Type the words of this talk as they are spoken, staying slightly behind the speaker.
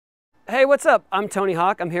Hey, what's up? I'm Tony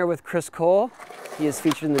Hawk. I'm here with Chris Cole. He is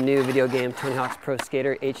featured in the new video game Tony Hawk's Pro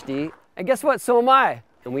Skater HD. And guess what? So am I.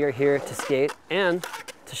 And we are here to skate and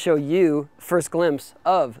to show you the first glimpse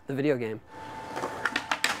of the video game.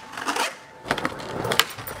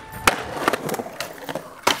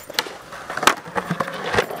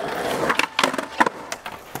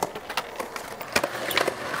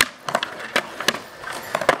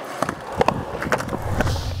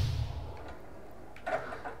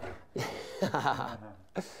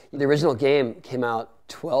 The original game came out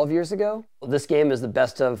 12 years ago. This game is the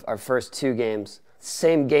best of our first two games.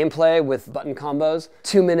 Same gameplay with button combos,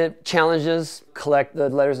 2-minute challenges, collect the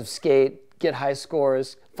letters of skate, get high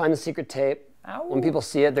scores, find the secret tape. Ow. When people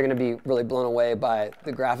see it, they're going to be really blown away by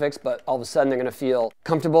the graphics, but all of a sudden they're going to feel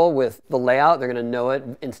comfortable with the layout. They're going to know it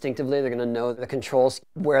instinctively. They're going to know the controls,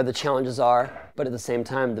 where the challenges are, but at the same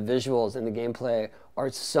time, the visuals and the gameplay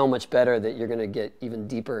are so much better that you're going to get even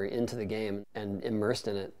deeper into the game and immersed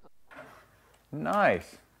in it.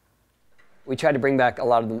 Nice. We tried to bring back a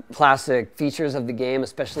lot of the classic features of the game,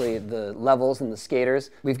 especially the levels and the skaters.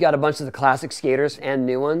 We've got a bunch of the classic skaters and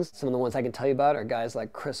new ones. Some of the ones I can tell you about are guys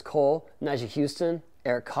like Chris Cole, Nyjah Huston,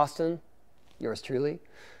 Eric Koston, yours truly,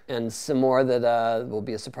 and some more that will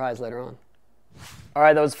be a surprise later on. All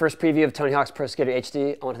right, that was the first preview of Tony Hawk's Pro Skater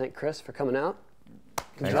HD. I want to thank Chris for coming out.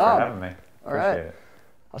 Thanks for having me. All right. It.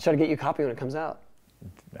 I'll try to get you a copy when it comes out.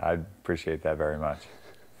 I'd appreciate that very much.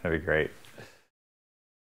 That'd be great.